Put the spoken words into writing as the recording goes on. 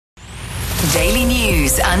Daily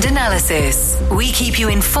news and analysis. We keep you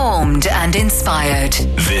informed and inspired.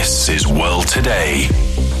 This is World Today.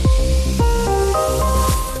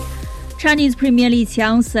 Chinese Premier Li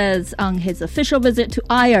Qiang says on his official visit to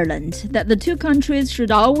Ireland that the two countries should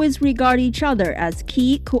always regard each other as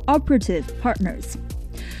key cooperative partners.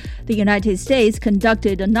 The United States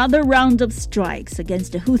conducted another round of strikes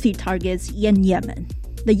against the Houthi targets in Yemen.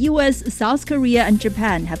 The U.S., South Korea, and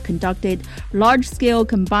Japan have conducted large-scale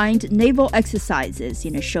combined naval exercises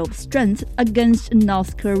in a show of strength against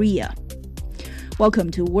North Korea.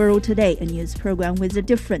 Welcome to World Today, a news program with a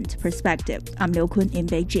different perspective. I'm Liu Kun in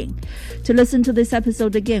Beijing. To listen to this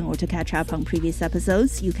episode again or to catch up on previous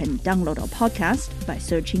episodes, you can download our podcast by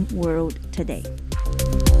searching World Today.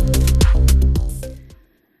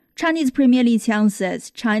 Chinese Premier Li Qiang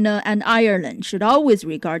says China and Ireland should always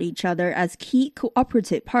regard each other as key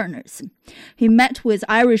cooperative partners. He met with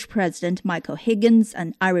Irish President Michael Higgins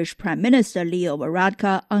and Irish Prime Minister Leo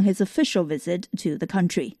Varadkar on his official visit to the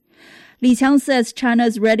country. Li Qiang says China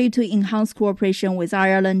is ready to enhance cooperation with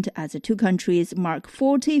Ireland as the two countries mark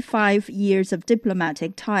 45 years of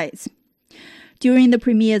diplomatic ties. During the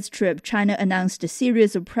Premier's trip, China announced a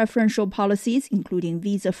series of preferential policies, including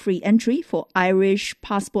visa-free entry for Irish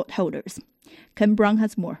passport holders. Ken Brown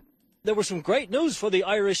has more. There was some great news for the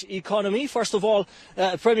Irish economy. First of all,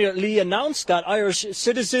 Premier Li announced that Irish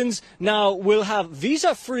citizens now will have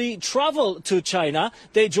visa-free travel to China.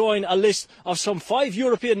 They join a list of some 5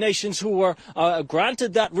 European nations who were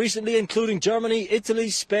granted that recently, including Germany, Italy,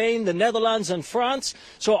 Spain, the Netherlands and France.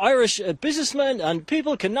 So Irish businessmen and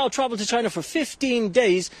people can now travel to China for 15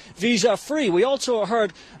 days visa-free. We also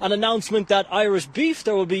heard an announcement that Irish beef,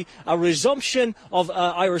 there will be a resumption of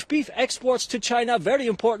Irish beef exports to China, very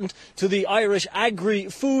important to the Irish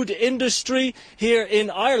agri-food industry here in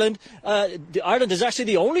Ireland. Ireland is actually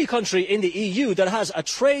the only country in the EU that has a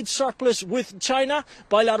trade surplus with China.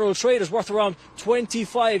 Bilateral trade is worth around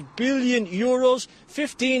 25 billion euros.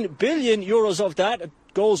 15 billion euros of that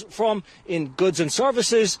goes from in goods and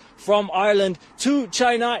services from Ireland to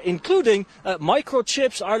China, including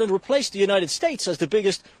microchips. Ireland replaced the United States as the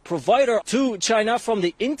biggest provider to China from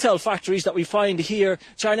the Intel factories that we find here.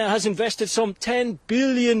 China has invested some $10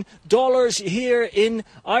 billion here in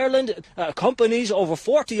Ireland. Companies, over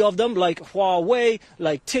 40 of them, like Huawei,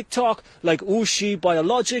 like TikTok, like Wuxi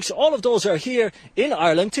Biologics, all of those are here in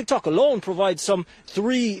Ireland. TikTok alone provides some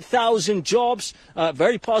 3,000 jobs,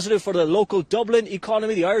 very positive for the local Dublin economy,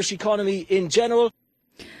 the Irish economy in general.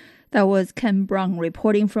 That was Ken Brown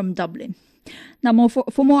reporting from Dublin. Now,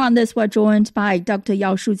 for more on this, we're joined by Dr.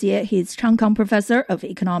 Yao Shujie. He's Chang Kang Professor of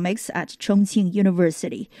Economics at Chongqing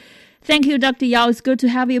University. Thank you, Dr. Yao. It's good to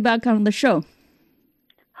have you back on the show.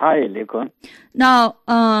 Hi, Liu Kun. Now,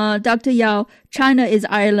 Dr. Yao, China is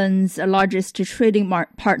Ireland's largest trading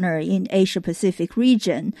partner in Asia-Pacific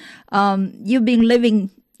region. You've been living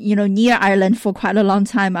near Ireland for quite a long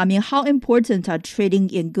time. I mean, how important are trading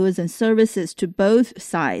in goods and services to both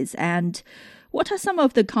sides? And what are some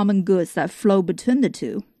of the common goods that flow between the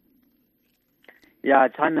two? Yeah,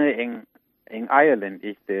 China in Ireland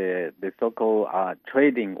is the so-called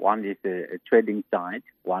trading. One is a trading side.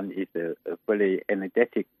 One is a very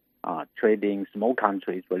energetic trading small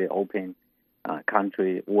country, very open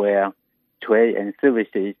country where trade and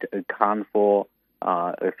services account for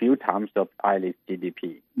a few times of Irish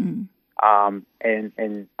GDP.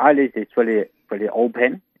 And Ireland is very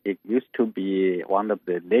open. It used to be one of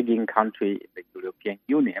the lagging countries in the European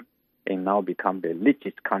Union and now become the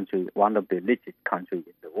richest country, one of the richest countries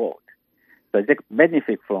in the world. So they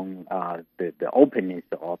benefit from the openness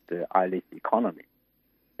of the Irish economy.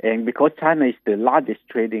 And because China is the largest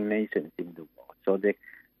trading nation in the world, so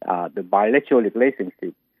the bilateral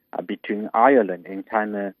relationship between Ireland and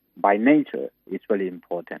China by nature is very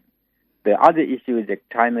important. The other issue is that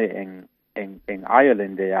China and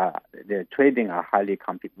Ireland, their trading are highly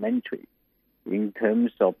complementary in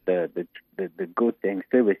terms of the goods and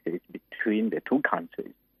services between the two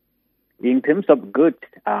countries. In terms of goods,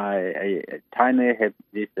 China has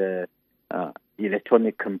this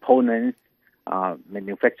electronic components,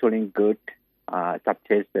 manufacturing goods, such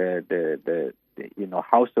as the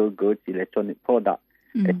household goods, electronic products,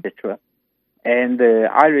 etc. And the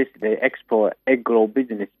Irish, they export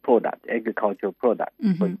agro-business products, agricultural products,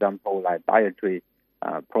 for example, like dietary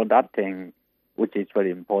product, which is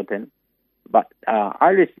very important. But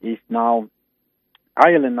Ireland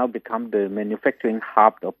now become the manufacturing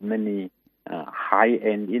hub of many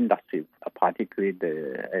high-end industries, particularly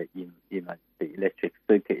in the electric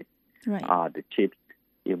circuits, right. The chips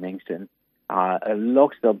you mentioned.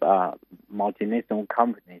 Lots of multinational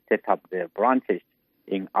companies set up their branches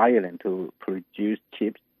in Ireland to produce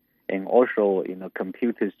chips and also,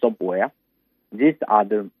 computer software. These are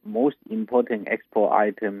the most important export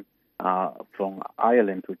items from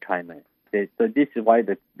Ireland to China. So this is why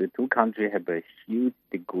the two countries have a huge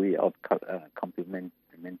degree of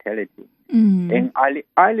complementarity. And the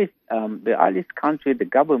Irish country, the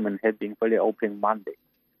government has been very open-minded,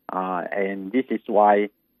 and this is why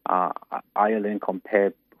Ireland,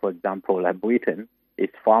 compared, for example, like Britain, is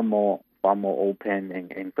far more open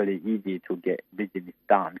and very easy to get business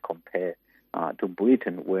done compared to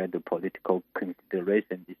Britain, where the political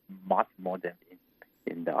consideration is much more than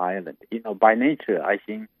in the Ireland. By nature, I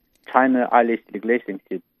think China-Irish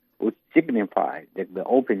relationship would signify that the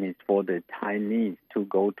openness for the Chinese to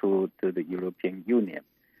go to the European Union,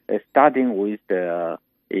 starting with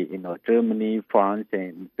Germany, France,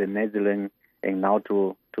 and the Netherlands, and now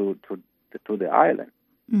to the Ireland.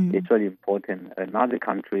 It's very important. Another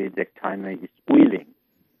country that China is willing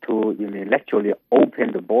to unilaterally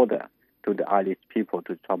open the border to the Irish people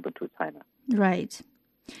to travel to China. Right.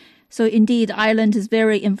 So indeed, Ireland is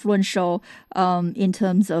very influential in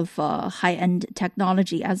terms of high-end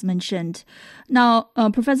technology, as mentioned. Now,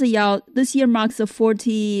 Professor Yao, this year marks the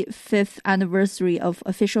 45th anniversary of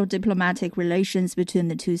official diplomatic relations between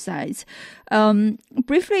the two sides.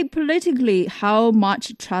 Briefly, politically, how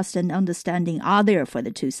much trust and understanding are there for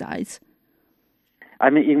the two sides? I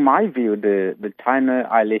mean, in my view, the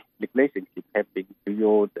China-Irish relationship has been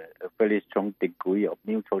built a very strong degree of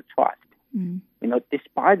mutual trust.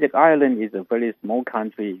 Despite that Ireland is a very small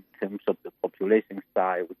country in terms of the population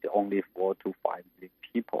size, with only 4 to 5 million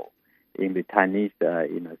people, in the Chinese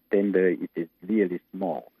standard, it is really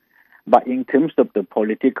small. But in terms of the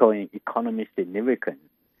political and economic significance,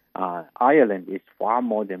 Ireland is far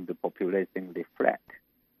more than the population reflects.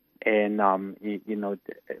 And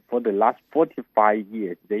for the last 45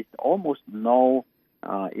 years, there's almost no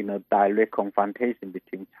direct confrontation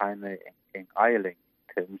between China and Ireland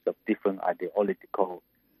in terms of different ideological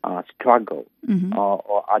struggle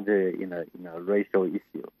or other racial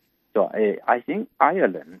issues. So I think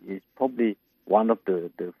Ireland is probably one of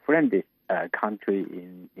the friendliest country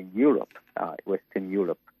in Europe, Western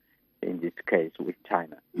Europe, in this case with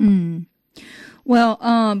China. Well,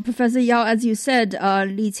 Professor Yao, as you said,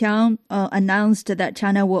 Li Qiang announced that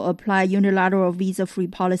China will apply unilateral visa-free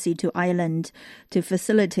policy to Ireland to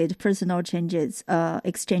facilitate personal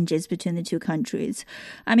exchanges between the two countries.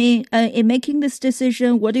 I mean, in making this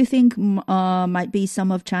decision, what do you think might be some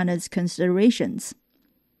of China's considerations?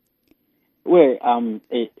 Well,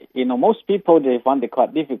 most people, they find it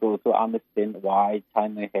quite difficult to understand why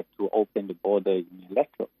China had to open the border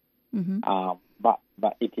unilaterally.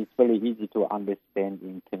 But it is very easy to understand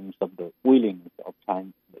in terms of the willingness of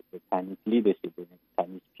China, the Chinese leadership and the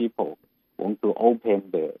Chinese people want to open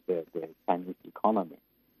the Chinese economy,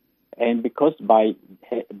 and because by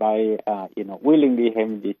willingly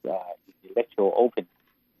having this electoral opening,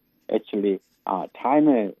 actually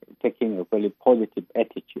China taking a very positive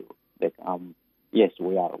attitude that yes,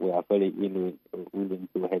 we are very willing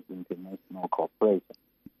to have international cooperation,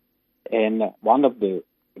 and one of the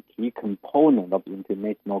key component of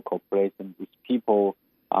international cooperation is people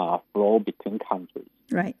flow between countries.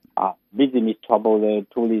 Right. Business travel,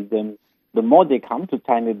 tourism. The more they come to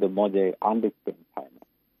China, the more they understand China.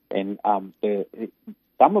 And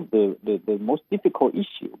some of the most difficult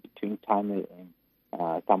issue between China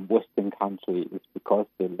and some Western countries is because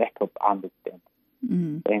the lack of understanding.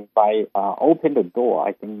 And by open the door,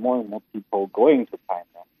 I think more and more people going to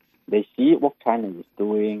China, they see what China is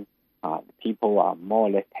doing. People are more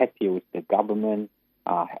or less happy with the government,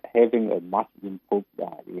 having a much improved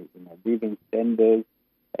living standards,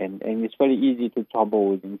 and it's very easy to travel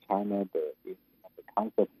within China. The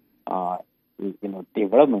concept,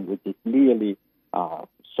 development, which is really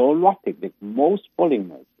so rapid that most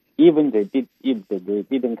foreigners, even if they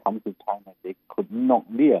didn't come to China, they could not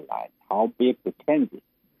realize how big the changes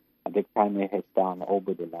that China has done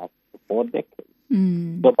over the last 4 decades.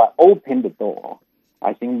 So by opening the door,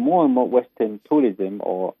 I think more and more Western tourism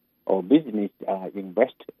or business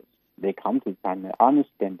investors, they come to China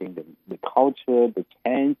understanding the culture, the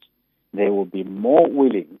change. They will be more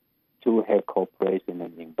willing to have cooperation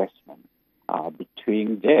and investment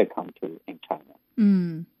between their country and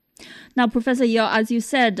China. Now, Professor Yao, as you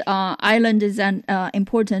said, Ireland is an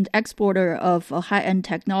important exporter of high-end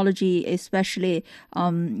technology, especially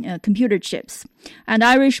computer chips. And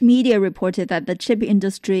Irish media reported that the chip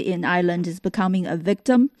industry in Ireland is becoming a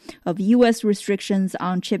victim of U.S. restrictions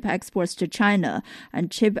on chip exports to China,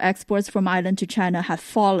 and chip exports from Ireland to China have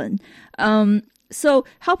fallen. So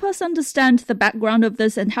help us understand the background of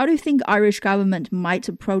this, and how do you think Irish government might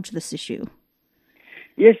approach this issue?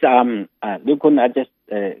 Yes, Lukun, I just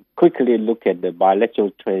quickly look at the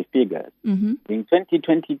bilateral trade figures. Mm-hmm. In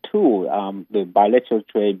 2022, the bilateral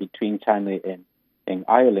trade between China and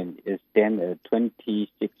Ireland is then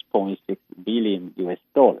 $26.6 billion US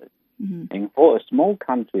dollars. Mm-hmm. And for a small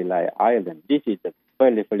country like Ireland, this is a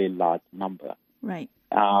very, very large number. Right.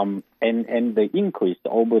 And the increase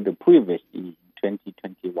over the previous year,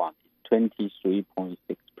 2021, is 23.6%.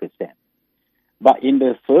 But in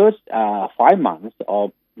the first 5 months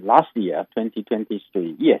of last year,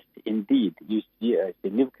 2023, yes, indeed, you see a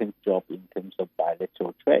significant drop in terms of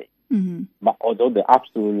bilateral trade. Mm-hmm. But although the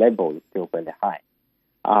absolute level is still very high.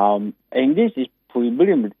 And this is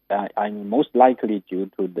most likely due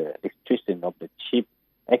to the restriction of the cheap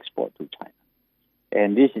export to China.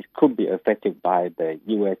 And this could be affected by the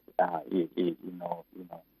U.S.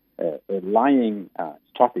 Lying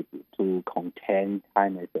strategy to contain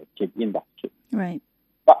China's chip industry. Right.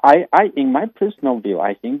 But I, in my personal view,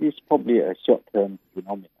 I think this is probably a short-term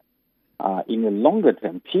phenomenon. In the longer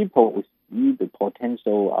term, people will see the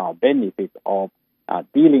potential benefits of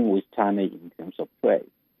dealing with China in terms of trade.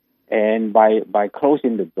 And by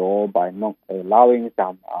closing the door, by not allowing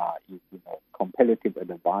some competitive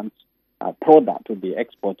advanced product to be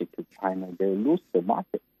exported to China, they will lose the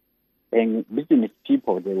market. And business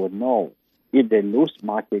people, they will know if they lose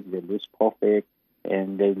market, they lose profit,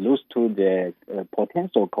 and they lose to the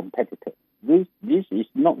potential competitors. This is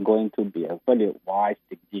not going to be a very wise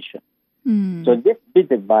decision. Mm. So this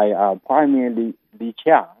visit by Premier Li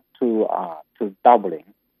Qiang to Dublin,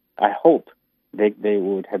 I hope they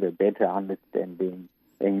would have a better understanding,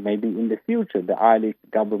 and maybe in the future the Irish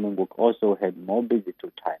government will also have more visits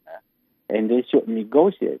to China, and they should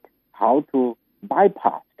negotiate how to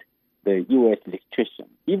bypass the U.S. restriction.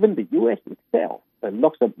 Even the U.S. itself,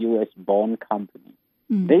 lots of U.S. bond companies,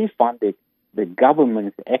 they funded the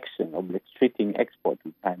government's action of restricting export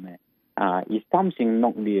to China is something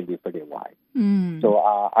not really very wise. Mm. So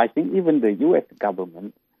I think even the U.S.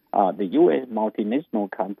 government, the U.S. multinational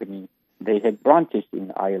companies, they have branches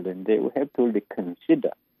in Ireland. They will have to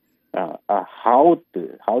reconsider how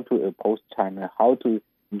to oppose China, how to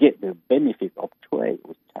get the benefit of trade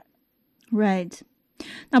with China. Right.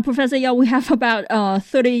 Now, Professor Yao, we have about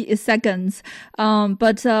 30 seconds,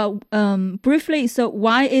 but briefly, so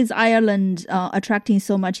why is Ireland attracting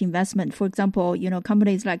so much investment? For example,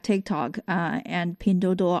 companies like TikTok and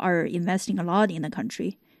Pinduoduo are investing a lot in the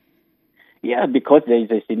country. Yeah, because there is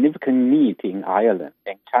a significant need in Ireland,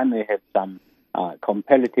 and China has some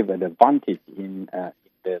competitive advantage in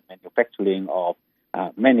the manufacturing of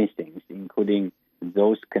many things, including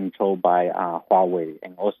those controlled by Huawei,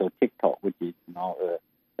 and also TikTok, which is now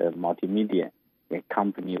a multimedia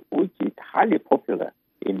company, which is highly popular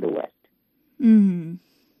in the West. Mm.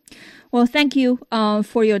 Well, thank you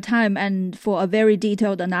for your time and for a very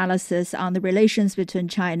detailed analysis on the relations between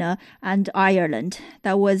China and Ireland.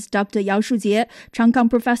 That was Dr. Yao Shujie, Changkang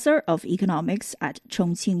Professor of Economics at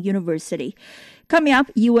Chongqing University. Coming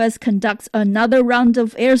up, U.S. conducts another round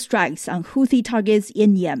of airstrikes on Houthi targets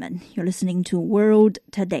in Yemen. You're listening to World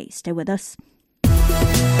Today. Stay with us.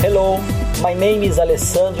 Hello, my name is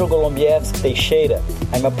Alessandro Golombiewski Teixeira.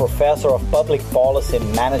 I'm a professor of public policy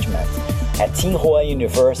and management at Tsinghua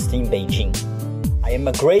University in Beijing. I am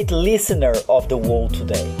a great listener of The World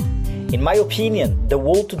Today. In my opinion, The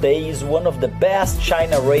World Today is one of the best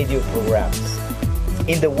China radio programs.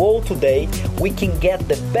 In The World Today, we can get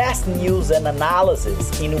the best news and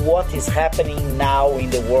analysis in what is happening now in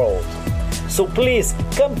the world. So please,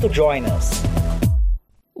 come to join us.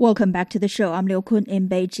 Welcome back to the show. I'm Liu Kun in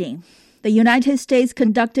Beijing. The United States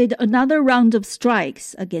conducted another round of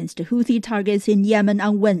strikes against Houthi targets in Yemen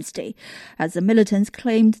on Wednesday, as the militants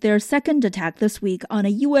claimed their second attack this week on a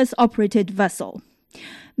U.S.-operated vessel.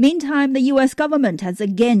 Meantime, the U.S. government has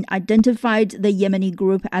again identified the Yemeni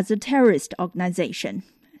group as a terrorist organization.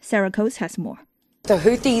 Sarah Coates has more. The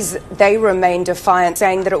Houthis, they remain defiant,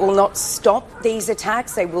 saying that it will not stop these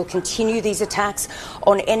attacks. They will continue these attacks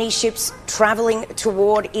on any ships travelling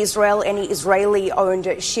toward Israel, any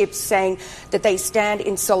Israeli-owned ships, saying that they stand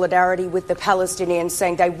in solidarity with the Palestinians,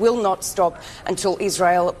 saying they will not stop until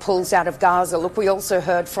Israel pulls out of Gaza. Look, we also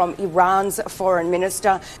heard from Iran's foreign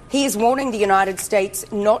minister. He is warning the United States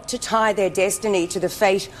not to tie their destiny to the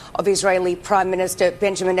fate of Israeli Prime Minister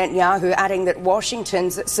Benjamin Netanyahu, adding that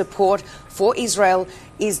Washington's support for Israel Israel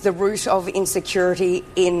is the root of insecurity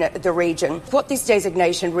in the region. What this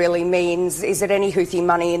designation really means is that any Houthi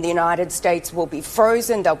money in the United States will be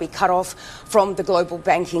frozen, they'll be cut off from the global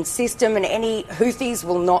banking system, and any Houthis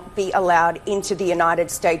will not be allowed into the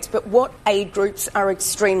United States. But what aid groups are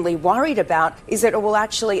extremely worried about is that it will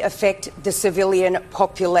actually affect the civilian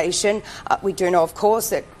population. We do know, of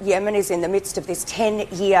course, that Yemen is in the midst of this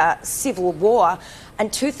 10-year civil war,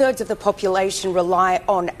 and 2/3 of the population rely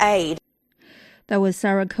on aid. That was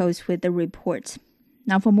Sarah Coates with the report.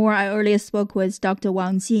 Now for more, I earlier spoke with Dr.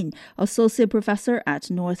 Wang Jin, Associate Professor at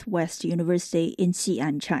Northwest University in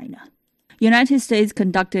Xi'an, China. United States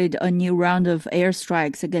conducted a new round of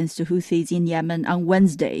airstrikes against the Houthis in Yemen on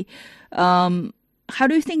Wednesday. How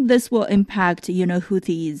do you think this will impact,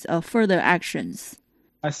 Houthis' further actions?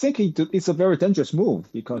 I think it's a very dangerous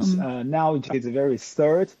move because now it is the very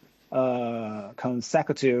third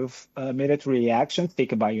consecutive military actions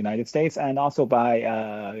taken by United States and also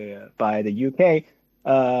by the UK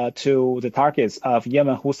to the targets of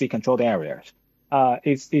Yemen Houthi-controlled areas.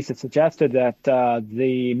 It's suggested that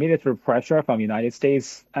the military pressure from United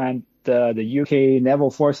States and the UK naval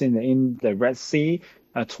force in the Red Sea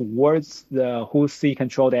towards the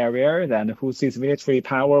Houthi-controlled area, then the Houthis' military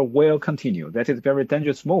power will continue. That is a very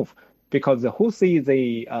dangerous move because the Houthis,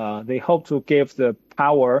 they hope to give the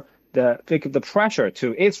power, the pressure to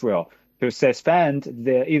Israel to suspend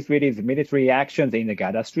the Israeli military actions in the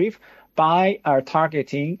Gaza Strip by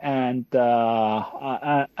targeting and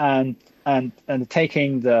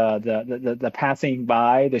taking the passing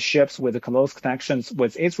by the ships with the close connections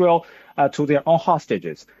with Israel to their own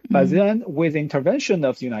hostages. But then with intervention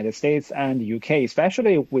of the United States and the UK,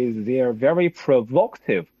 especially with their very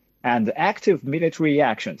provocative and active military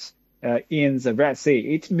actions in the Red Sea,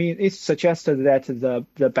 it suggested that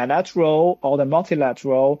the bilateral or the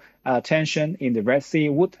multilateral tension in the Red Sea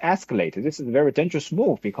would escalate. This is a very dangerous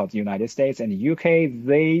move because the United States and the UK,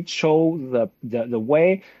 they chose the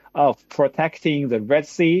way of protecting the Red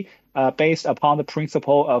Sea based upon the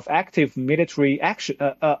principle of active military action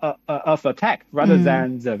of attack rather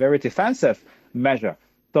than the very defensive measure.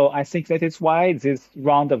 So I think that is why this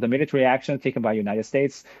round of the military action taken by the United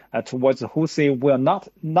States towards the Houthi will not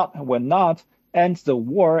end the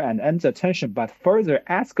war and end the tension, but further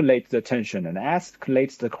escalate the tension and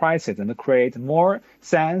escalate the crisis and create more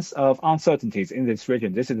sense of uncertainties in this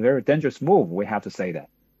region. This is a very dangerous move, we have to say that.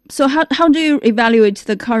 So how do you evaluate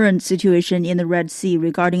the current situation in the Red Sea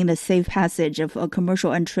regarding the safe passage of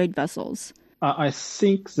commercial and trade vessels? I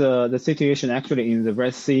think the situation actually in the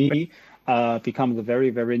Red Sea becomes a very,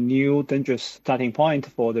 very new, dangerous starting point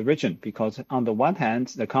for the region because on the one hand,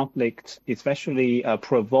 the conflict especially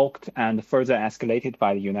provoked and further escalated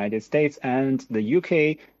by the United States and the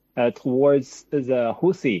UK towards the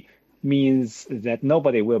Houthi means that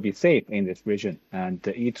nobody will be safe in this region, and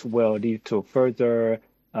it will lead to further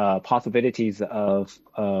possibilities of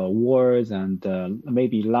wars and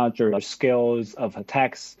maybe larger scales of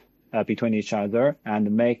attacks between each other and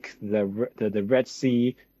make the Red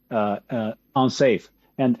Sea unsafe.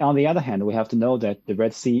 And on the other hand, we have to know that the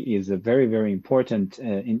Red Sea is a very, very important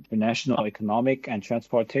international economic and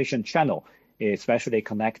transportation channel, especially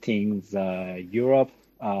connecting Europe,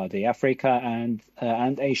 the Africa,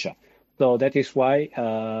 and Asia. So that is why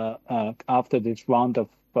after this round of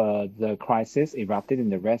the crisis erupted in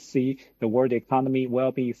the Red Sea, the world economy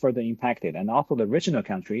will be further impacted. And also the regional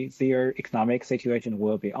countries, their economic situation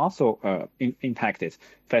will be also impacted,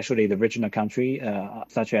 especially the regional country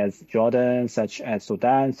such as Jordan, such as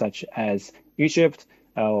Sudan, such as Egypt,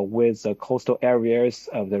 with the coastal areas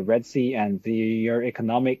of the Red Sea and their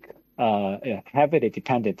economic heavily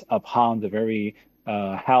dependent upon the very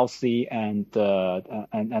healthy and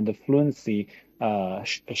the fluency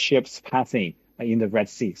ships passing in the Red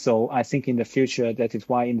Sea. So I think in the future, that is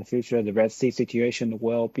why in the future the Red Sea situation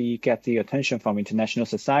will get the attention from international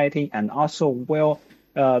society and also will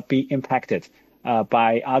be impacted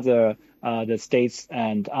by other the states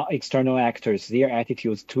and external actors, their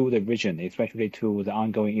attitudes to the region, especially to the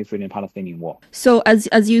ongoing Israeli-Palestinian war. So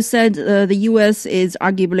as you said, the U.S. is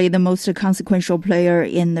arguably the most consequential player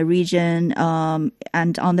in the region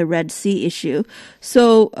and on the Red Sea issue.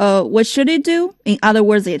 So what should it do? In other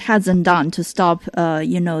words, it hasn't done to stop,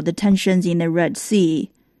 the tensions in the Red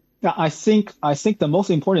Sea. Yeah, I think the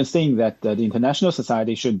most important thing that the international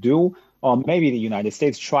society should do, or maybe the United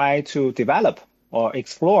States try to develop or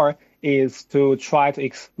explore, is to try to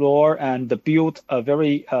explore and build a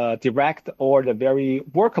very direct or the very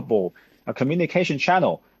workable communication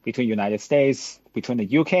channel between United States, between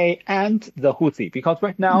the UK and the Houthi, because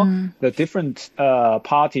right now the different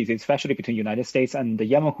parties, especially between United States and the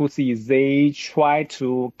Yemen Houthis, they try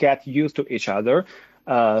to get used to each other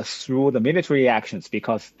through the military actions,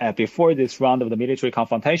 because before this round of the military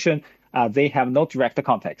confrontation, they have no direct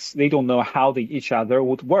contacts. They don't know how each other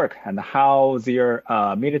would work and how their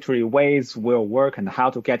military ways will work and how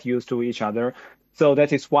to get used to each other. So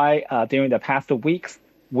that is why during the past weeks,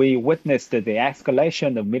 we witnessed the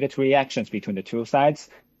escalation of military actions between the two sides.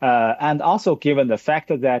 And also given the fact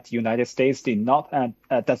that the United States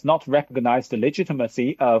does not recognize the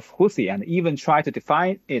legitimacy of Houthi and even try to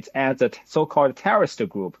define it as a so-called terrorist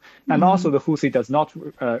group. And also the Houthi does not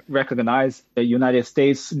recognize the United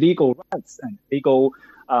States' legal rights and legal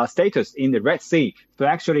status in the Red Sea. So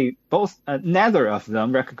actually, neither of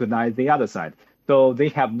them recognize the other side. So they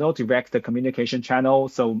have no direct communication channel.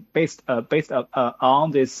 So based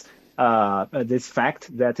on this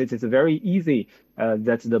fact that it is very easy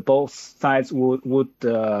that the both sides would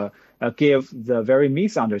give the very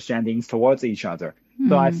misunderstandings towards each other.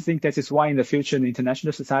 So I think that is why in the future, the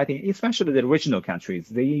international society, especially the regional countries,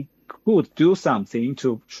 they could do something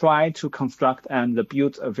to try to construct and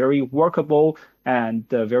build a very workable and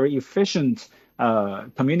very efficient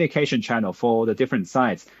communication channel for the different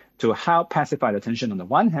sides to help pacify the tension on the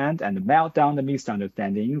one hand and melt down the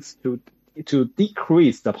misunderstandings to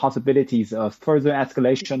decrease the possibilities of further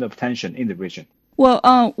escalation of tension in the region. Well,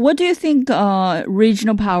 what do you think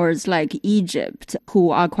regional powers like Egypt,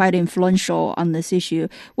 who are quite influential on this issue,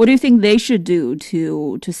 what do you think they should do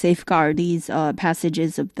to safeguard these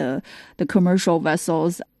passages of the commercial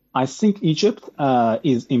vessels? I think Egypt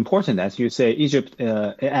is important. As you say, Egypt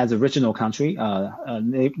as a regional country,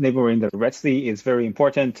 neighboring the Red Sea is very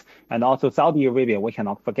important. And also Saudi Arabia, we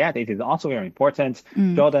cannot forget, it is also very important.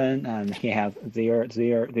 Jordan, and he has their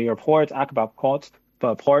port, Aqaba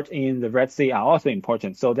port in the Red Sea are also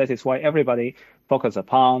important. So that is why everybody focus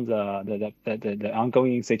upon the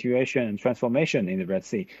ongoing situation and transformation in the Red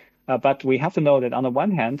Sea. But we have to know that on the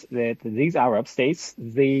one hand, that these Arab states,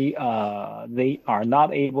 they are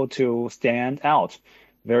not able to stand out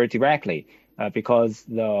very directly because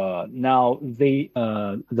the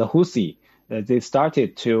Houthi they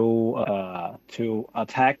started to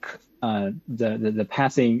attack the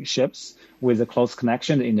passing ships with a close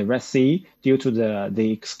connection in the Red Sea due to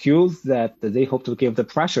the excuse that they hope to give the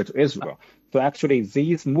pressure to Israel. So actually,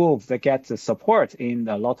 these moves that get the support in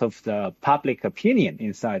a lot of the public opinion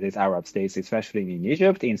inside these Arab states, especially in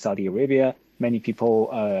Egypt, in Saudi Arabia, many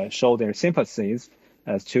people show their sympathies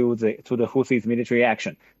to the Houthis' military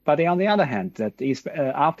action. But on the other hand, that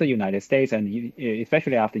after United States and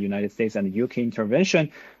especially after United States and UK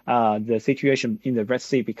intervention, the situation in the Red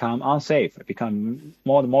Sea become unsafe, become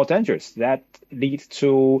more and more dangerous. That leads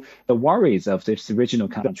to the worries of these regional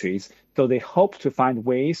countries. So they hope to find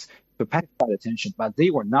ways to pacify the tension, but they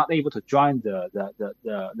were not able to join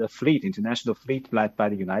the fleet, international fleet led by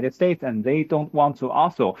the United States, and they don't want to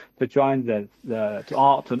also to join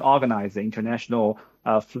to organize the international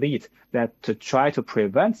fleet that to try to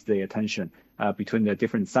prevent the tension between the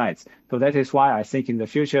different sides. So that is why I think in the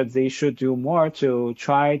future they should do more to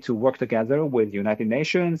try to work together with United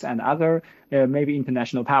Nations and other maybe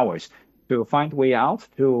international powers to find way out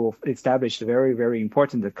to establish very, very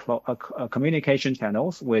important communication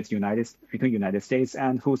channels between United States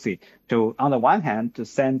and Houthi. To, on the one hand, to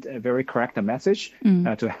send a very correct message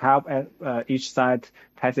to help each side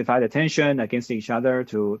pacify the tension against each other,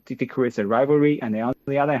 to decrease the rivalry, and on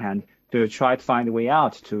the other hand, to try to find a way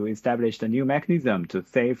out to establish the new mechanism to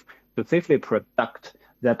safely protect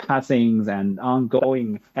the passings and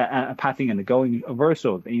ongoing passing and going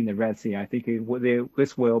vessels in the Red Sea. I think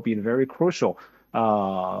this will be very crucial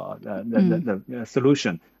the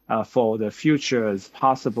solution for the future's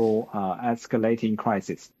possible escalating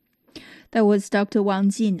crisis. That was Dr.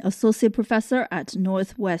 Wang Jin, Associate Professor at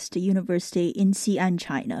Northwest University in Xi'an,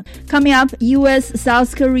 China. Coming up, U.S.,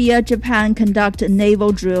 South Korea, Japan conduct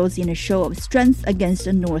naval drills in a show of strength against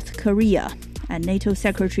North Korea. And NATO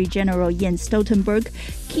Secretary General Jens Stoltenberg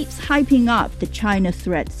keeps hyping up the China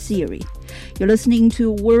threat theory. You're listening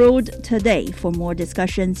to World Today. For more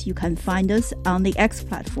discussions, you can find us on the X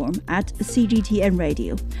platform at CGTN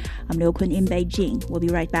Radio. I'm Liu Kun in Beijing. We'll be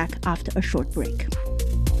right back after a short break.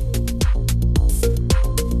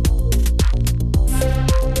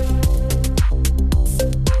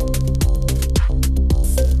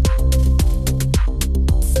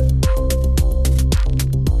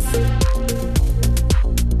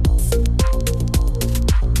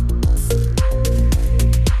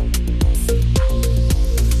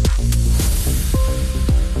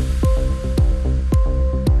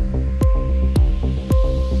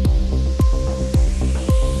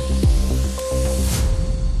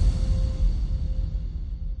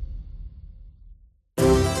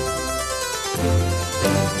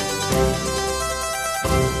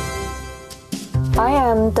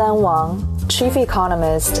 Dan Wang, Chief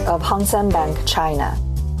Economist of Hang Seng Bank, China.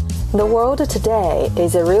 The World Today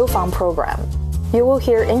is a real fun program. You will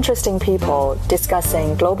hear interesting people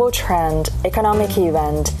discussing global trend, economic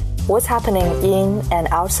event, what's happening in and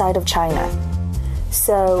outside of China.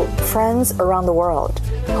 So, friends around the world,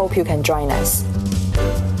 hope you can join us.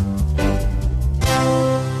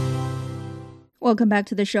 Welcome back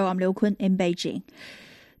to the show. I'm Liu Kun in Beijing.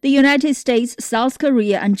 The United States, South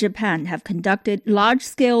Korea, and Japan have conducted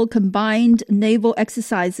large-scale combined naval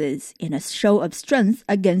exercises in a show of strength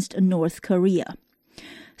against North Korea.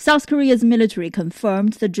 South Korea's military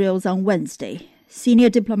confirmed the drills on Wednesday. Senior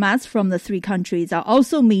diplomats from the three countries are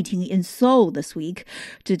also meeting in Seoul this week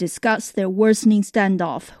to discuss their worsening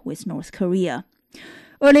standoff with North Korea.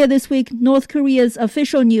 Earlier this week, North Korea's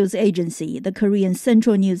official news agency, the Korean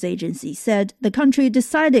Central News Agency, said the country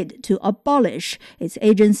decided to abolish its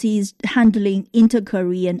agencies handling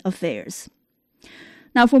inter-Korean affairs.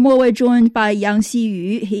 Now, for more, we're joined by Yang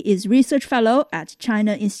Xiyu. He is Research Fellow at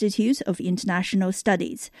China Institute of International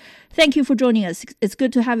Studies. Thank you for joining us. It's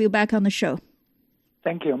good to have you back on the show.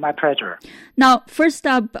 Thank you. My pleasure. Now, first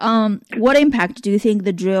up, what impact do you think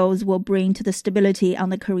the drills will bring to the stability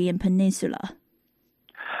on the Korean Peninsula?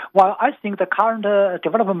 Well, I think the current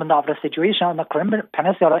development of the situation on the Korean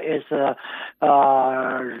Peninsula is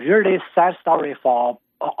really sad story for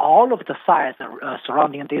all of the sides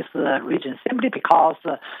surrounding this region, simply because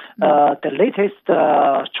the latest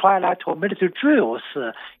trilateral military drills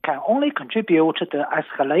can only contribute to the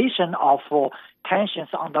escalation of tensions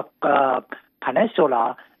on the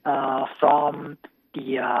peninsula from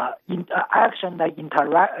the action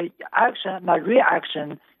and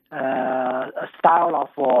reaction style of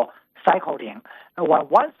cycling. When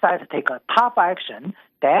one side take a tough action,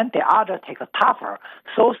 then the other take a tougher.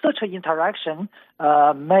 So such an interaction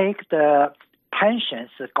make the tensions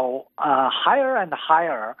go higher and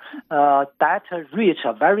higher. That reach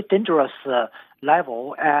a very dangerous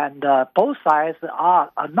level, and both sides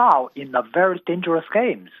are now in a very dangerous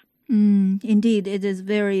games. Indeed, it is a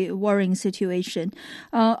very worrying situation.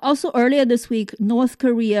 Also, earlier this week, North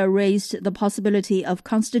Korea raised the possibility of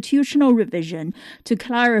constitutional revision to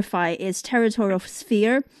clarify its territorial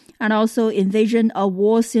sphere and also envision a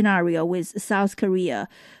war scenario with South Korea.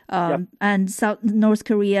 And North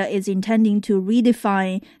Korea is intending to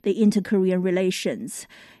redefine the inter-Korean relations.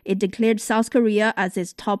 It declared South Korea as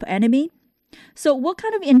its top enemy. So what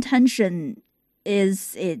kind of intention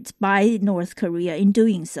is it by North Korea in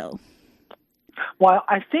doing so? Well,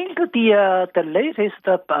 I think the latest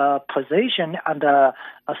position and a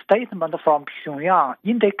statement from Pyongyang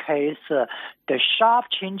indicates the sharp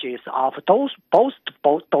changes of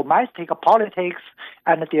both domestic politics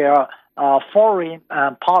and their foreign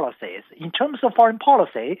policies. In terms of foreign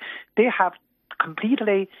policy, they have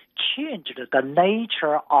completely changed the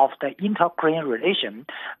nature of the inter-Korean relation,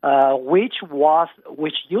 which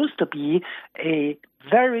used to be a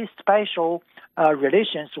very special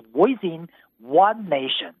relations within one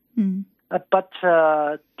nation. But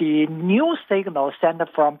the new signal sent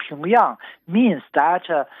from Pyongyang means that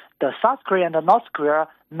the South Korea and the North Korea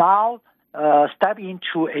now step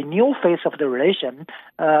into a new phase of the relation,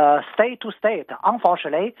 state to state.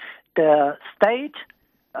 Unfortunately, the state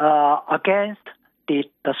against the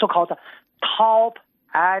so-called top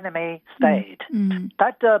enemy state.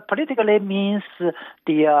 That politically means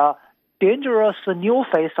the dangerous new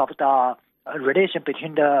phase of the relation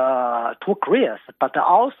between the two Koreas, but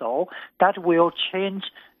also that will change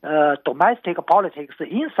domestic politics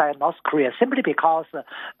inside North Korea, simply because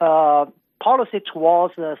policy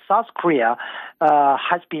towards South Korea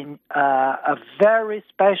has been a very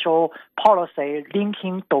special policy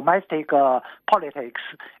linking domestic politics.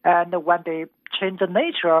 And when they change the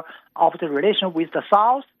nature of the relation with the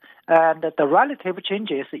South, and the relative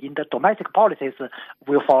changes in the domestic politics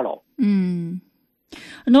will follow.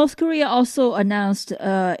 North Korea also announced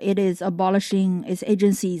it is abolishing its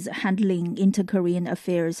agencies handling inter-Korean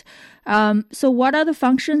affairs. So what are the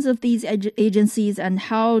functions of these agencies, and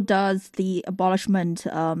how does the abolishment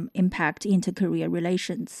impact inter-Korea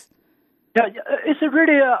relations? Yeah, it's a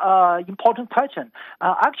really important question.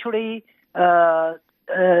 Actually,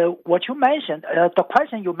 what you mentioned, the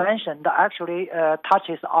question you mentioned actually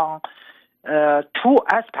touches on two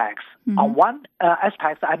aspects. On one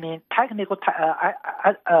aspect, I mean technical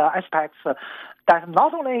aspects that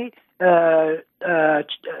not only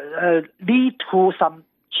lead to some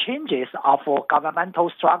changes of governmental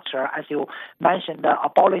structure, as you mentioned,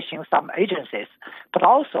 abolishing some agencies, but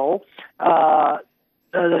also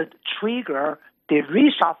trigger the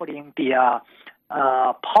reshuffling the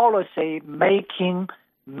policy-making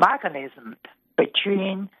mechanism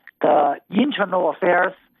between the internal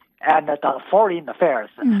affairs and the foreign affairs.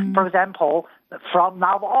 For example, from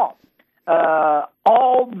now on,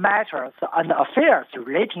 all matters and affairs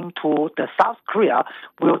relating to the South Korea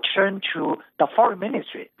will turn to the foreign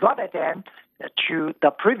ministry rather than to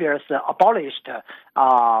the previous abolished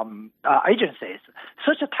agencies.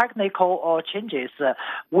 Such technical changes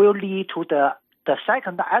will lead to the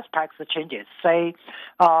second aspect changes. Say,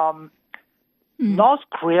 North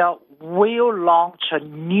Korea will launch a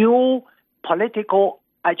new political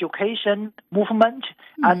education movement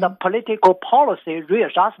and a political policy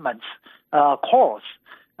readjustments course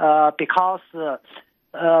because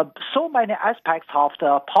so many aspects of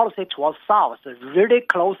the policy towards South really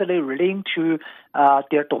closely linked to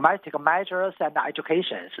their domestic measures and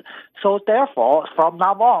educations. So therefore, from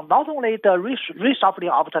now on, not only the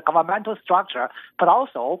reshuffling of the governmental structure, but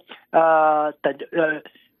also the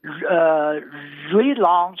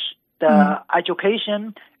relaunch the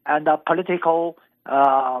education and the political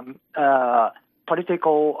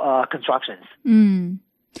constructions.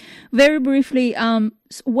 Very briefly,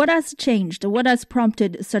 what has changed? What has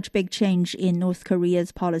prompted such big change in North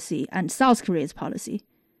Korea's policy and South Korea's policy?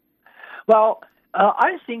 Well,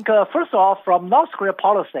 I think, first of all, from North Korea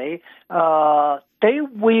policy, they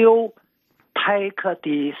will take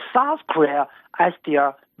the South Korea as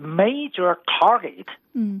their major target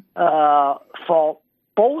for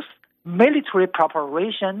both military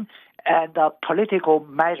preparation and political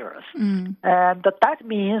measures. And that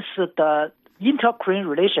means the inter-Korean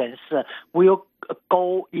relations will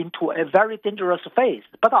go into a very dangerous phase.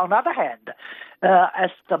 But on the other hand,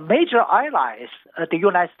 as the major allies, the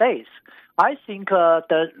United States, I think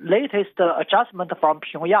the latest adjustment from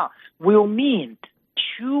Pyongyang will mean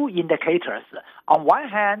two indicators. On one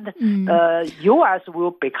hand, U.S.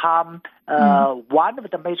 will become one of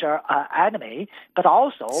the major enemy, but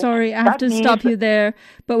also... Sorry, I have to stop you there,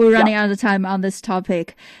 but we're running out of time on this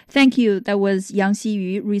topic. Thank you. That was Yang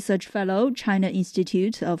Xiyu, Research Fellow, China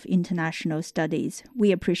Institute of International Studies.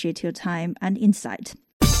 We appreciate your time and insight.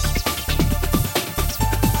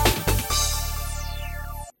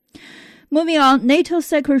 Moving on, NATO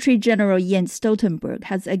Secretary General Jens Stoltenberg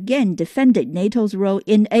has again defended NATO's role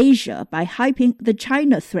in Asia by hyping the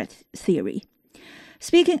China threat theory.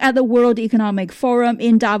 Speaking at the World Economic Forum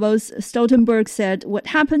in Davos, Stoltenberg said what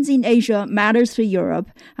happens in Asia matters for Europe,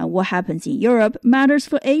 and what happens in Europe matters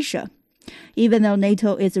for Asia. Even though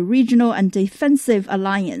NATO is a regional and defensive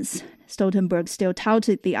alliance, Stoltenberg still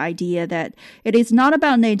touted the idea that it is not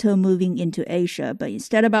about NATO moving into Asia, but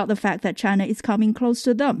instead about the fact that China is coming close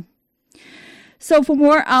to them. So for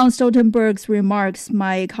more on Stoltenberg's remarks,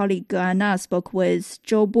 my colleague Anna spoke with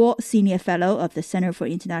Zhou Bo, Senior Fellow of the Center for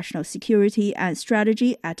International Security and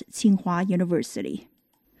Strategy at Tsinghua University.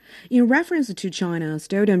 In reference to China,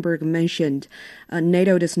 Stoltenberg mentioned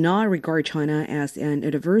NATO does not regard China as an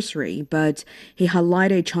adversary, but he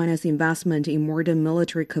highlighted China's investment in modern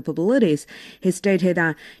military capabilities. He stated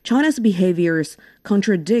that China's behaviors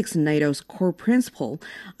contradicts NATO's core principle.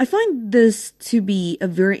 I find this to be a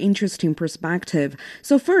very interesting perspective.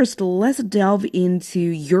 So first, let's delve into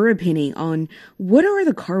your opinion on what are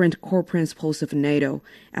the current core principles of NATO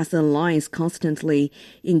as an alliance constantly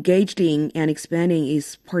engaged in and expanding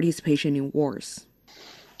its participation in wars.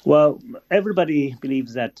 Well, everybody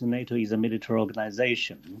believes that NATO is a military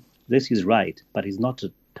organization. This is right, but it's not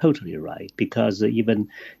totally right, because even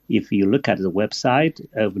if you look at the website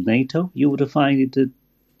of NATO, you would find it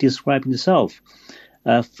describing itself.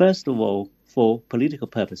 First of all, for political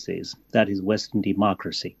purposes, that is Western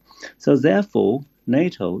democracy. So therefore,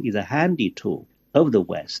 NATO is a handy tool of the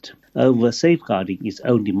West, of safeguarding its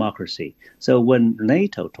own democracy. So when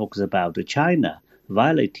NATO talks about China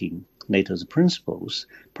violating NATO's principles,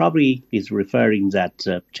 probably is referring that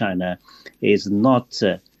China is not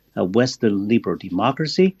a Western liberal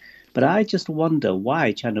democracy. But I just wonder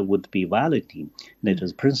why China would be violating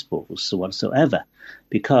NATO's principles whatsoever,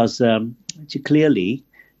 because clearly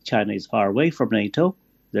China is far away from NATO.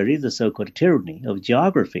 There is a so-called tyranny of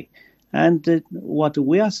geography. And what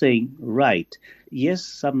we are saying, right, yes,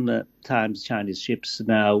 sometimes Chinese ships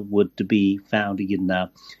now would be found in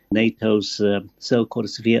NATO's so-called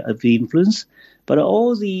sphere of influence, but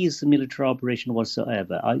all these military operations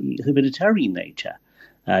whatsoever are humanitarian in nature.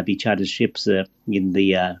 Be Chinese ships in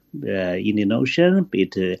the Indian Ocean,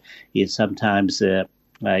 be it sometimes in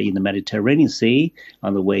the Mediterranean Sea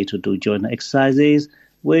on the way to do joint exercises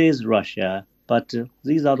with Russia. But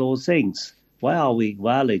these are all things. Why are we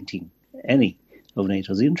violating any of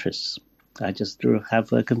NATO's interests? I just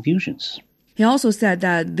have confusions. He also said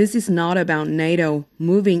that this is not about NATO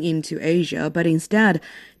moving into Asia, but instead,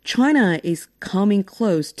 China is coming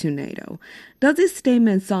close to NATO. Does this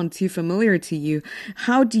statement sound too familiar to you?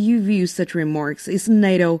 How do you view such remarks? Is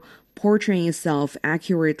NATO portraying itself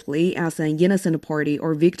accurately as an innocent party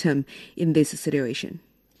or victim in this situation?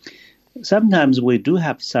 Sometimes we do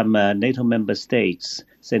have some NATO member states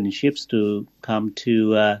sending ships to come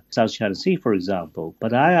to South China Sea, for example.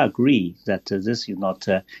 But I agree that this is not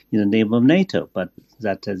in the name of NATO, but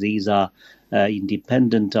that these are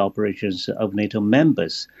independent operations of NATO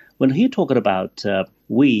members. When he talked about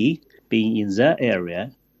we being in their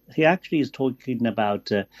area, he actually is talking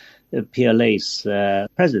about PLA's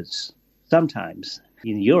presence sometimes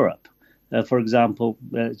in Europe. For example,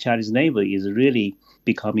 Chinese Navy is really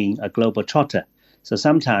becoming a global trotter. So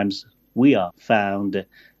sometimes we are found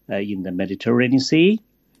in the Mediterranean Sea,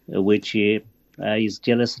 which is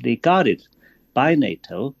jealously guarded by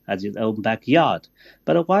NATO as its own backyard.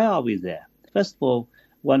 But why are we there? First of all,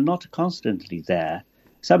 we're not constantly there.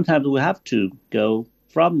 Sometimes we have to go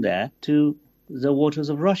from there to the waters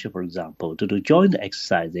of Russia, for example, to do joint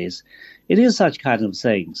exercises. It is such kind of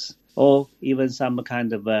things, or even some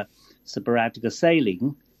kind of sporadic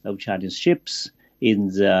sailing of Chinese ships in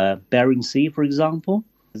the Bering Sea, for example.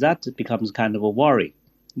 That becomes kind of a worry,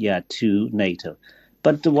 to NATO.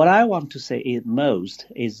 But what I want to say most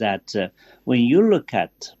is that when you look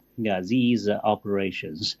at these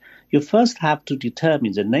operations, you first have to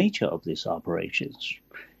determine the nature of these operations.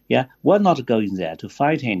 We're not going there to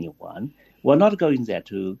fight anyone. We're not going there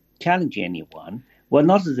to challenge anyone. We're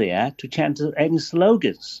not there to chant any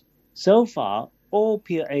slogans. So far, all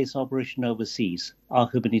PLA's operations overseas are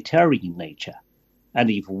humanitarian in nature. And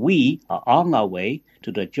if we are on our way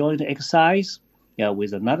to the joint exercise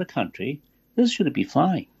with another country, this should be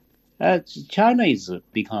fine. China is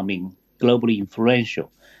becoming globally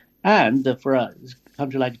influential. And for a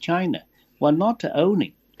country like China, we're not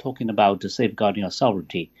only talking about safeguarding our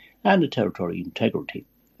sovereignty and territorial integrity.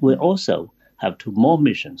 We also have two more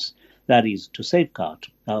missions, that is to safeguard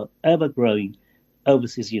our ever-growing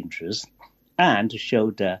overseas interests and to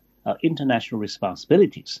show our international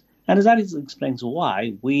responsibilities. And that explains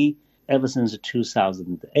why we, ever since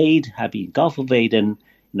 2008, have been Gulf of Aden,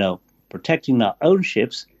 protecting our own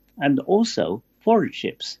ships and also foreign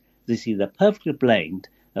ships. This is a perfect blend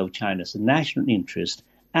of China's national interest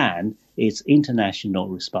and its international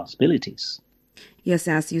responsibilities. Yes,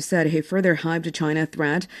 as you said, he further hyped China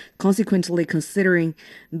threat. Consequently, considering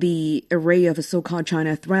the array of so-called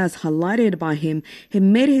China threats highlighted by him, he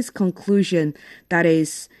made his conclusion that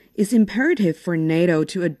it's imperative for NATO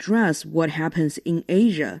to address what happens in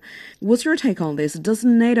Asia. What's your take on this? Does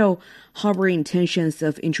NATO harbor intentions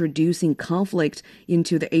of introducing conflict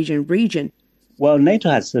into the Asian region? Well, NATO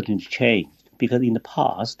has certainly changed because in the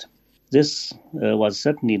past, this was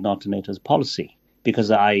certainly not NATO's policy.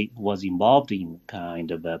 Because I was involved in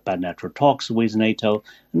kind of bilateral talks with NATO,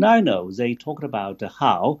 and I know they talked about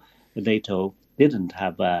how NATO didn't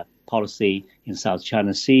have a policy in South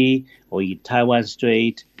China Sea or in Taiwan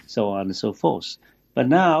Strait, so on and so forth. But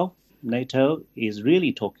now NATO is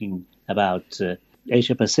really talking about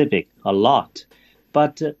Asia Pacific a lot.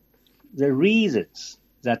 But the reasons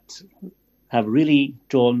that have really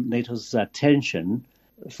drawn NATO's attention,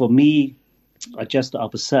 for me, are just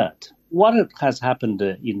absurd. What has happened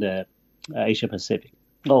in the Asia Pacific,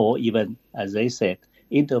 or even, as they said,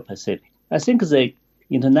 Indo-Pacific? I think the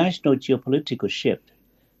international geopolitical shift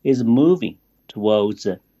is moving towards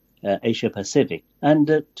Asia Pacific.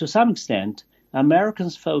 And to some extent,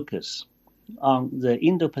 Americans' focus on the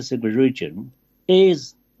Indo-Pacific region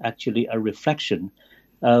is actually a reflection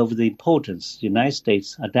of the importance the United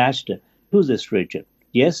States attached to this region.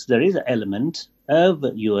 Yes, there is an element of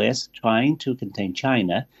the U.S. trying to contain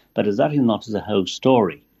China, but that is not the whole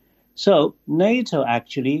story. So NATO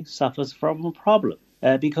actually suffers from a problem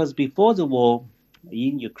because before the war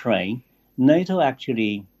in Ukraine, NATO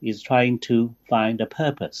actually is trying to find a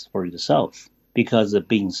purpose for itself because of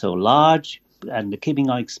being so large and keeping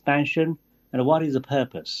on expansion. And what is the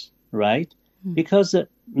purpose, right? Because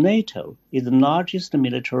NATO is the largest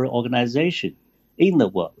military organization in the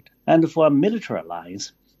world. And for a military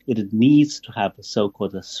alliance, it needs to have a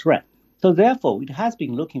so-called threat. So therefore, it has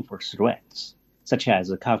been looking for threats, such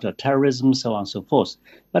as counterterrorism, so on and so forth.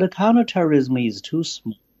 But counterterrorism is too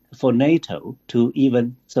small for NATO to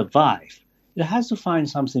even survive. It has to find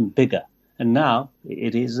something bigger. And now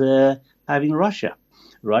it is having Russia.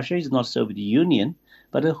 Russia is not Soviet Union,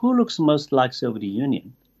 but who looks most like Soviet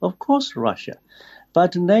Union? Of course, Russia.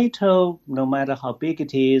 But NATO, no matter how big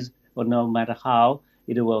it is, or no matter how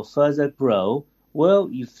it will further grow, will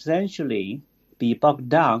essentially be bogged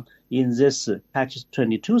down in this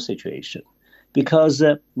catch-22 situation, because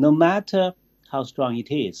no matter how strong it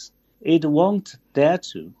is, it won't dare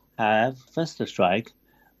to have first strike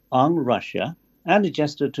on Russia, and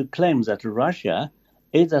just to claim that Russia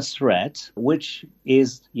is a threat, which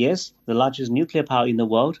is, yes, the largest nuclear power in the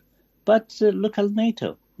world, but look at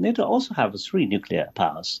NATO. NATO also has 3 nuclear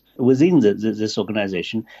powers within this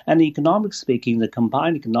organization, and economically speaking, the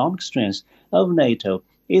combined economic strength of NATO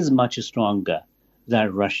is much stronger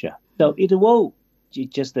than Russia. So it will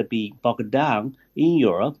just be bogged down in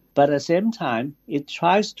Europe, but at the same time, it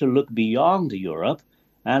tries to look beyond Europe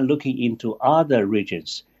and looking into other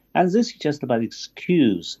regions. And this is just about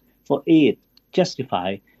excuse for it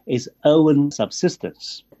justify its own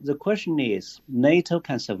subsistence. The question is, NATO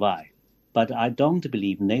can survive, but I don't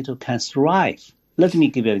believe NATO can thrive. Let me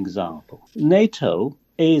give you an example. NATO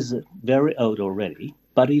is very old already,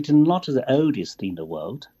 but it is not the oldest in the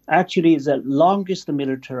world. Actually, the longest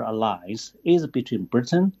military alliance is between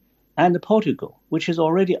Britain and Portugal, which is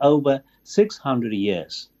already over 600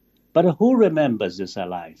 years. But who remembers this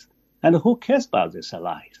alliance? And who cares about this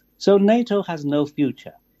alliance? So NATO has no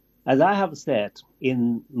future. As I have said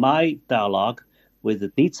in my dialogue with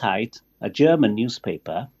Die Zeit, a German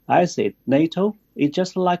newspaper, I said NATO is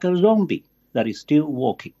just like a zombie that is still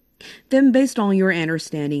walking. Then, based on your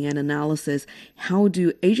understanding and analysis, how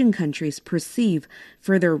do Asian countries perceive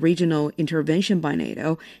further regional intervention by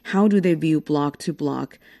NATO? How do they view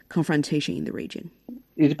bloc-to-bloc confrontation in the region?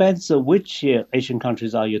 It depends on which Asian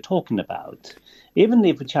countries are you talking about. Even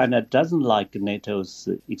if China doesn't like NATO's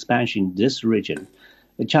expansion in this region,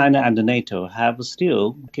 China and NATO have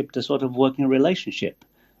still kept a sort of working relationship.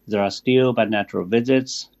 There are still bilateral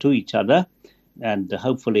visits to each other, and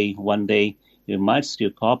hopefully one day we might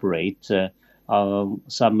still cooperate on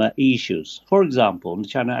some issues. For example,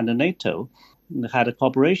 China and NATO had a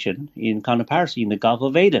cooperation in counterpiracy in the Gulf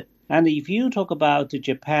of Aden. And if you talk about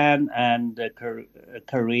Japan and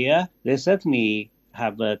Korea, they certainly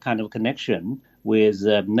have a kind of connection with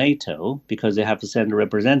NATO because they have to send a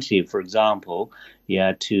representative, for example,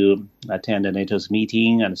 to attend a NATO's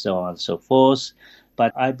meeting and so on and so forth.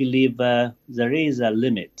 But I believe there is a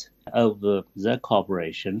limit of the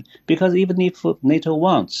cooperation because even if NATO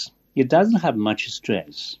wants, it doesn't have much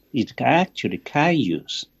strength. It actually can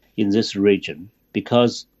use in this region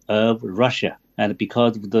because of Russia and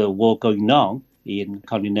because of the war going on in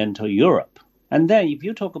continental Europe. And then if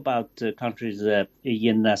you talk about countries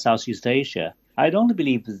in Southeast Asia, I don't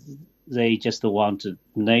believe they just want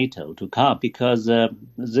NATO to come because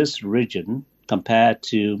this region, compared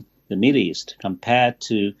to the Middle East, compared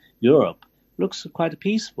to Europe, looks quite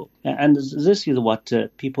peaceful. And this is what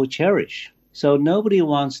people cherish. So nobody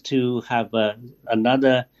wants to have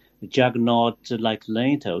another juggernaut like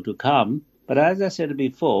NATO to come. But as I said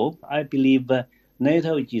before, I believe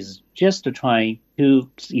NATO is just trying to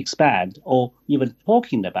expand or even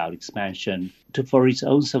talking about expansion for its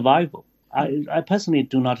own survival. I personally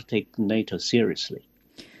do not take NATO seriously.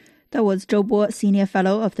 That was Zhou Bo, Senior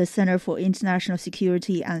Fellow of the Center for International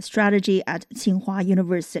Security and Strategy at Tsinghua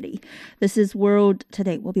University. This is World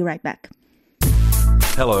Today. We'll be right back.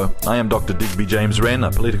 Hello, I am Dr. Digby James Wren,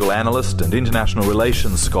 a political analyst and international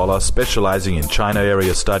relations scholar specializing in China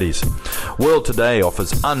area studies. World Today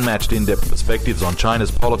offers unmatched in-depth perspectives on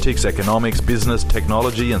China's politics, economics, business,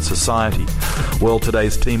 technology and society. World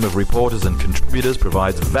Today's team of reporters and contributors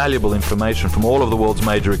provides valuable information from all of the world's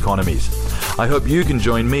major economies. I hope you can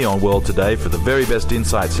join me on World Today for the very best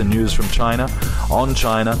insights and news from China, on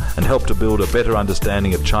China, and help to build a better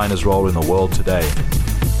understanding of China's role in the world today.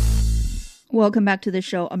 Welcome back to the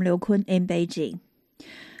show. I'm Liu Kun in Beijing.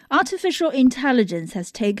 Artificial intelligence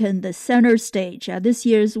has taken the center stage at this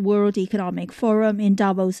year's World Economic Forum in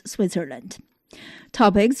Davos, Switzerland.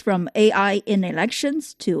 Topics from AI in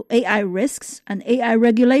elections to AI risks and AI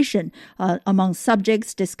regulation are among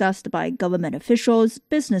subjects discussed by government officials,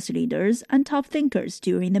 business leaders, and top thinkers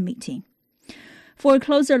during the meeting. For a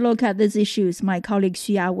closer look at these issues, my colleague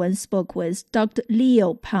Xu Yawen spoke with Dr.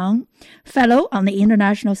 Liu Qiang, Fellow on the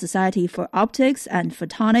International Society for Optics and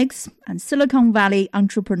Photonics and Silicon Valley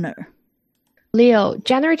entrepreneur. Leo,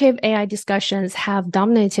 generative AI discussions have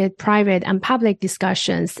dominated private and public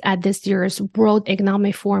discussions at this year's World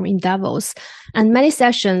Economic Forum in Davos, and many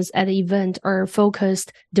sessions at the event are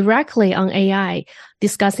focused directly on AI,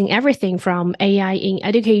 discussing everything from AI in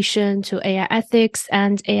education to AI ethics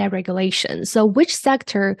and AI regulation. So which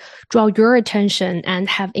sector draw your attention and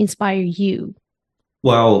have inspired you?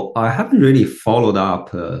 Well, I haven't really followed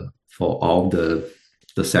up for all the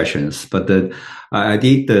sessions, but I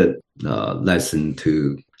did listen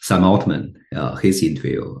to Sam Altman, his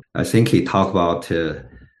interview. I think he talked about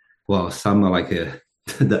some are like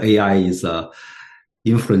the AI is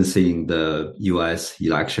influencing the U.S.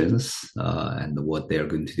 elections and what they're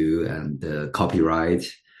going to do, and copyright,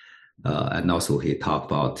 and also he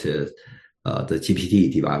talked about the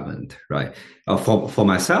GPT development, right? For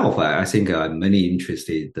myself, I think I'm mainly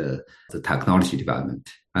interested in the technology development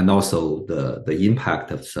and also the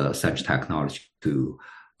impact of such technology to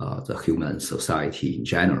the human society in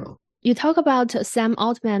general. You talk about Sam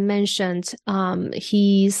Altman mentioned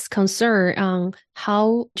his concern on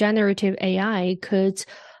how generative AI could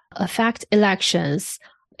affect elections,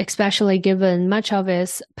 especially given much of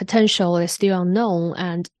its potential is still unknown.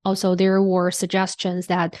 And also there were suggestions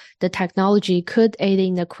that the technology could aid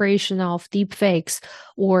in the creation of deepfakes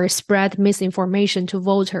or spread misinformation to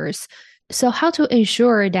voters. So how to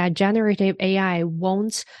ensure that generative AI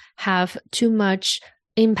won't have too much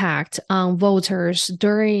impact on voters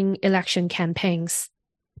during election campaigns?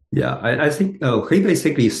 Yeah, I think he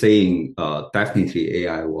basically saying definitely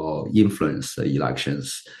AI will influence the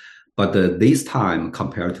elections, but this time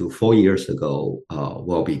compared to 4 years ago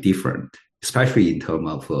will be different, especially in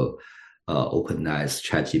terms of OpenAI's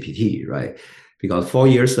ChatGPT, right? Because 4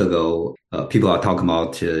 years ago, people are talking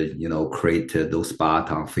about, create those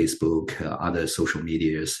bots on Facebook, other social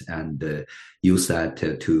medias, and use that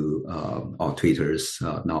or Twitter's,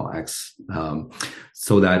 now X,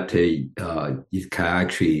 so that it can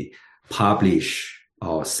actually publish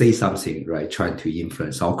or say something, right? Trying to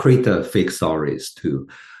influence or create fake stories to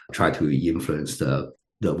try to influence the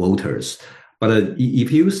voters. But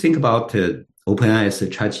if you think about OpenAI's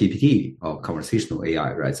ChatGPT or conversational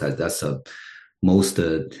AI, right? That's a most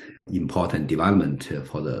important development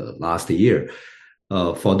for the last year.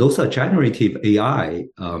 For those generative AI,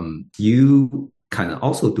 you can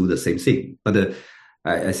also do the same thing. But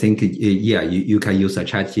I think, you can use a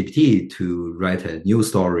ChatGPT to write a news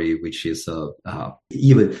story, which is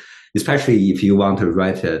even, especially if you want to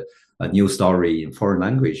write a news story in foreign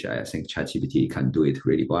language, I think ChatGPT can do it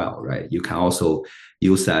really well, right? You can also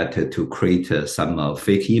use that to create some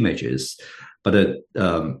fake images. But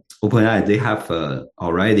OpenAI, they have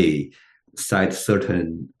already set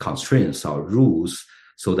certain constraints or rules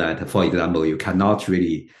so that, for example, you cannot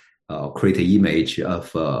really create an image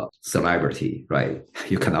of a celebrity, right?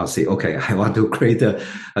 You cannot say, okay, I want to create an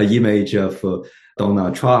image of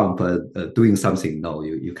Donald Trump doing something. No,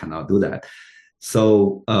 you cannot do that.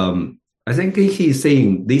 So I think he's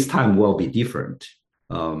saying this time will be different.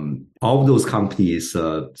 All those companies,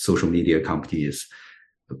 social media companies,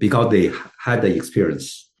 because they had the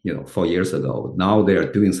experience, 4 years ago, now they are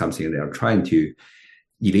doing something. They are trying to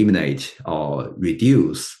eliminate or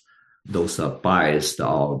reduce those bias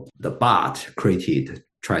or the bot created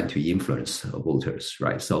trying to influence voters,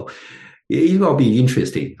 right? So it will be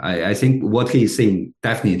interesting. I think what he's saying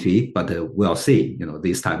definitely, but we'll see.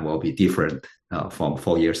 This time will be different from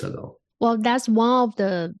 4 years ago. Well, that's one of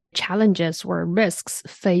the challenges or risks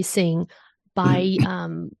facing by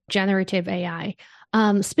generative AI.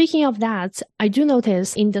 Speaking of that, I do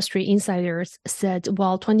notice industry insiders said,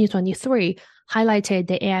 2023 highlighted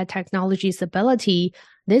the AI technology's ability.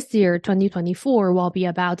 This year, 2024, will be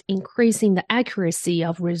about increasing the accuracy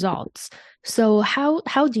of results. So how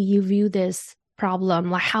do you view this problem?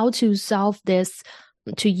 Like how to solve this,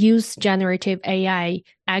 to use generative AI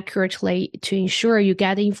accurately to ensure you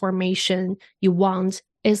get the information you want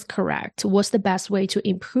is correct? What's the best way to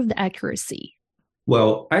improve the accuracy?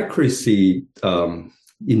 Well, accuracy,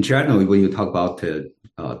 in general, when you talk about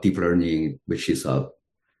deep learning, which is a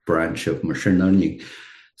branch of machine learning,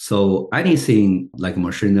 so anything like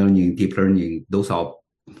machine learning, deep learning, those are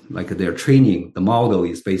like their training. The model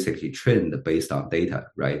is basically trained based on data,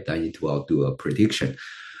 right? Then it will do a prediction.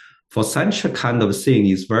 For such a kind of thing,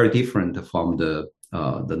 is very different from the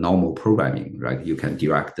normal programming, right? You can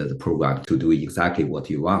direct the program to do exactly what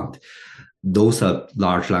you want. Those are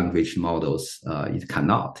large language models. It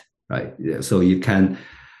cannot, right? So you can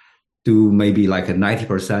do maybe like a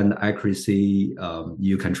 90% accuracy.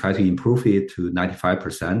 You can try to improve it to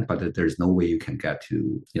 95%, but there's no way you can get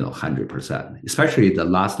to 100%. Especially the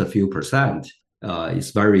last few percent, it's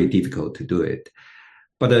very difficult to do it.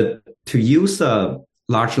 But to use a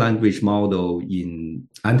large language model in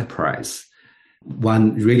enterprise,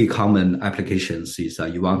 one really common application is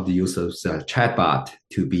you want to use a chatbot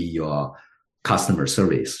to be your customer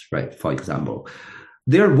service, right? For example,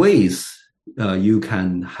 there are ways you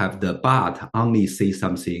can have the bot only say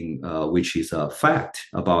something which is a fact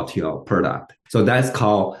about your product. So that's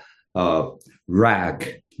called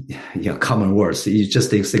RAG, common words. You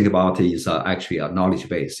just think about it is actually a knowledge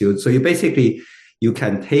base. So you basically, you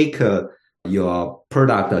can take your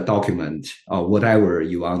product document or whatever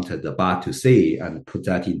you wanted the bot to see and put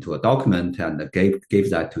that into a document and give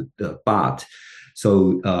that to the bot.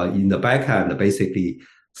 So in the backend, basically,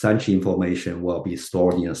 such information will be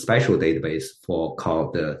stored in a special database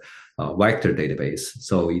called the vector database.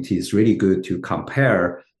 So it is really good to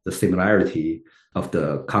compare the similarity of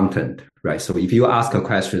the content, right? So if you ask a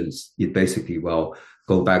questions, it basically will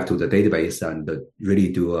go back to the database and really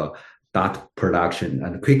do a data production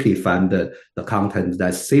and quickly find the content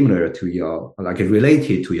that's similar to your, like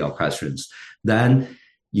related to your questions. Then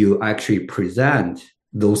you actually present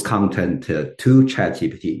those content to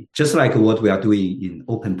ChatGPT, just like what we are doing in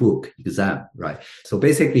open book exam, right? So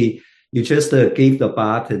basically, you just give the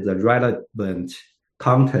bot the relevant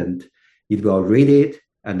content, it will read it,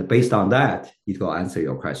 and based on that, it will answer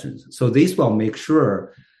your questions. So this will make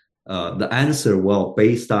sure the answer will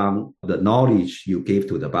based on the knowledge you give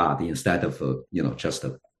to the bot instead of just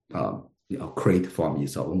create from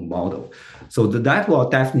its own model. So that will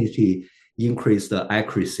definitely increase the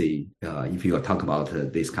accuracy if you are talking about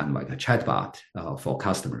this kind of like a chatbot for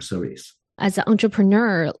customer service. As an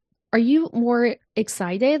entrepreneur, are you more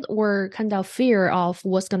excited or kind of fear of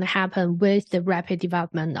what's going to happen with the rapid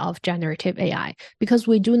development of generative AI? Because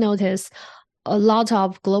we do notice a lot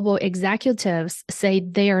of global executives say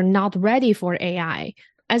they are not ready for AI.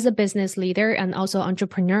 As a business leader and also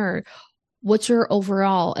entrepreneur, what's your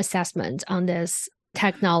overall assessment on this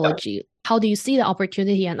technology? How do you see the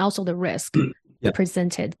opportunity and also the risk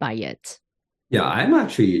presented by it? Yeah, I'm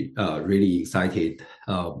actually really excited.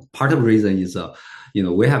 Part of the reason is,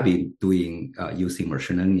 we have been doing using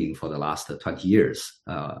machine learning for the last 20 years,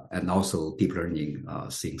 and also deep learning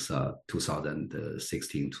since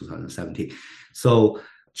 2016, 2017. So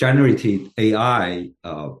generative AI,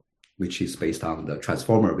 which is based on the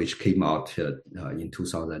transformer, which came out in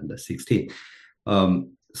 2016.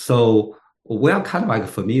 So we are kind of like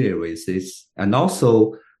familiar with this, and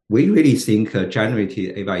also we really think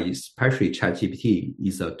generative AI, especially ChatGPT,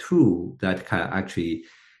 is a tool that can actually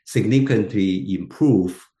significantly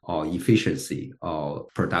improve our efficiency or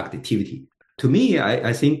productivity. To me,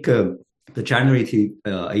 I think the generative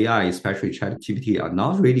AI, especially ChatGPT, are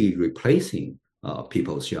not really replacing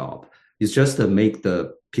people's job. It's just to make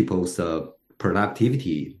the people's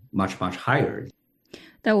productivity much, much higher.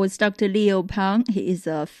 That was Dr. Leo Pang. He is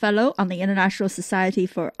a fellow on the International Society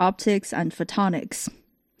for Optics and Photonics.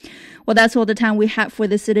 Well, that's all the time we have for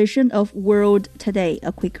this edition of World Today.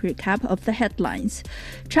 A quick recap of the headlines.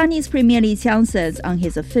 Chinese Premier Li Qiang says on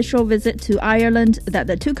his official visit to Ireland that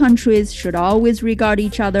the two countries should always regard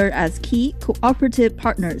each other as key cooperative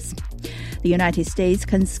partners. The United States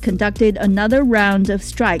conducted another round of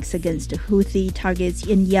strikes against Houthi targets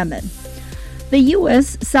in Yemen. The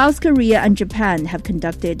US, South Korea, and Japan have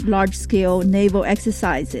conducted large-scale naval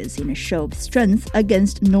exercises in a show of strength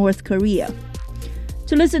against North Korea.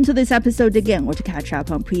 To listen to this episode again or to catch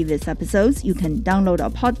up on previous episodes, you can download our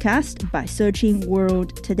podcast by searching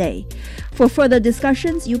World Today. For further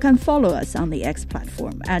discussions, you can follow us on the X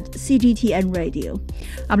platform at CGTN Radio.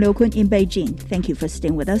 I'm Liu Kun in Beijing. Thank you for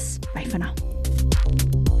staying with us. Bye for now.